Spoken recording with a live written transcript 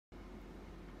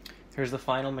Here's the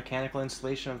final mechanical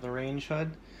installation of the range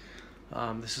hood.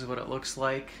 This is what it looks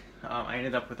like. I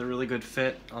ended up with a really good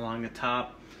fit along the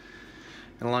top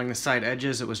and along the side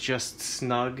edges. It was just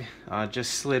snug,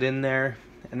 just slid in there,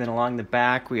 and then along the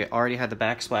back we already had the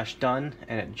backsplash done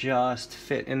and it just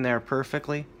fit in there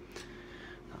perfectly.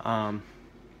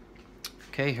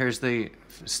 Okay, here's the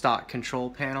stock control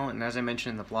panel, and as I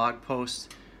mentioned in the blog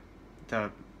post,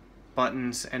 the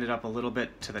buttons ended up a little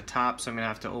bit to the top, so I'm going to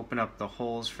have to open up the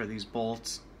holes for these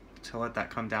bolts to let that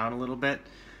come down a little bit.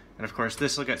 And of course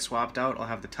this will get swapped out. I'll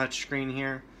have the touch screen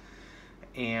here,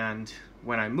 and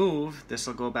when I move this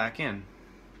will go back in.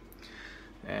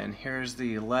 And here's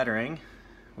the lettering,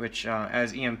 which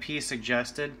as EMP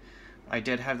suggested, I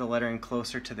did have the lettering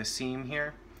closer to the seam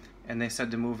here, and they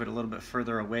said to move it a little bit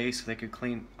further away so they could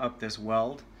clean up this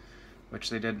weld, which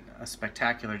they did a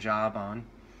spectacular job on.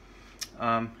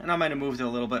 And I might have moved it a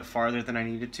little bit farther than I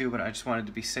needed to, but I just wanted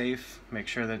to be safe, make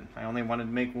sure that I only wanted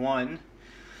to make one,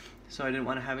 so I didn't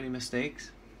want to have any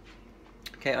mistakes.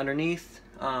 Okay, underneath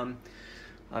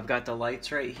I've got the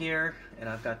lights right here, and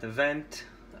I've got the vent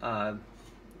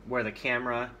where the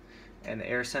camera and the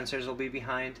air sensors will be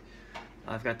behind.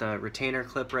 I've got the retainer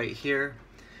clip right here,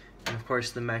 and of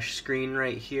course the mesh screen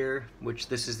right here, which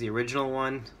this is the original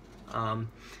one.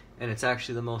 And it's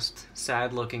actually the most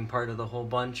sad looking part of the whole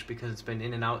bunch because it's been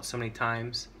in and out so many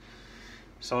times.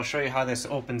 So I'll show you how this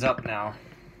opens up now.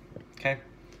 Okay,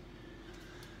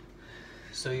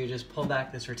 so you just pull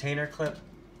back this retainer clip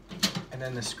and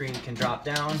then the screen can drop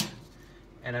down,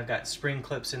 and I've got spring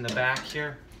clips in the back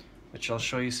here which I'll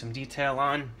show you some detail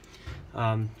on.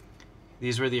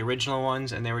 These were the original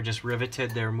ones and they were just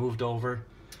riveted. They were moved over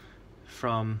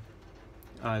from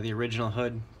the original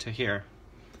hood to here.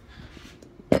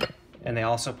 And they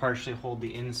also partially hold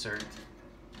the insert.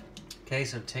 Okay,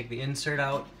 so take the insert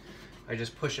out, I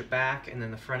just push it back and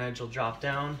then the front edge will drop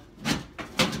down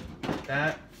like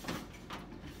that.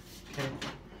 Okay.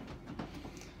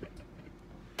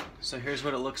 So here's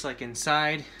what it looks like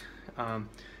inside. You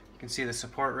can see the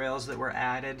support rails that were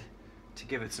added to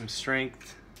give it some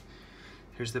strength.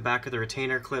 Here's the back of the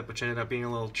retainer clip, which ended up being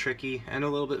a little tricky and a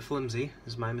little bit flimsy.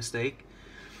 This is my mistake.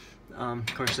 Of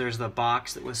course there's the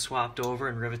box that was swapped over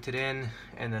and riveted in,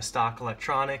 and the stock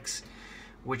electronics,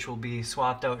 which will be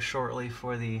swapped out shortly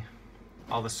for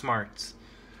all the smarts,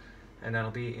 and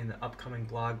that'll be in the upcoming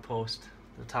blog post.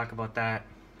 We'll talk about that.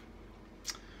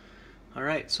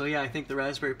 Alright, so yeah, I think the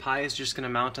Raspberry Pi is just going to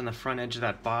mount on the front edge of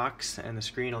that box, and the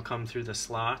screen will come through the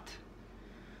slot,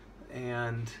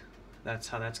 and that's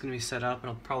how that's going to be set up. And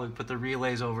I'll probably put the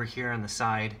relays over here on the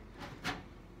side.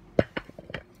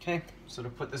 Okay, so to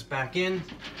put this back in,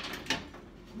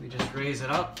 we just raise it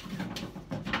up,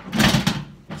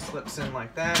 it slips in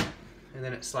like that, and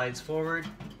then it slides forward.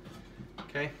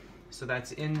 Okay, so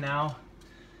that's in now,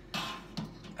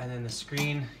 and then the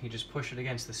screen, you just push it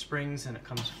against the springs and it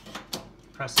comes,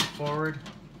 press it forward.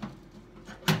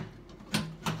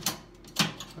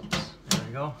 Oops, there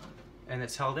we go, and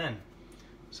it's held in.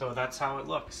 So that's how it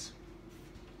looks.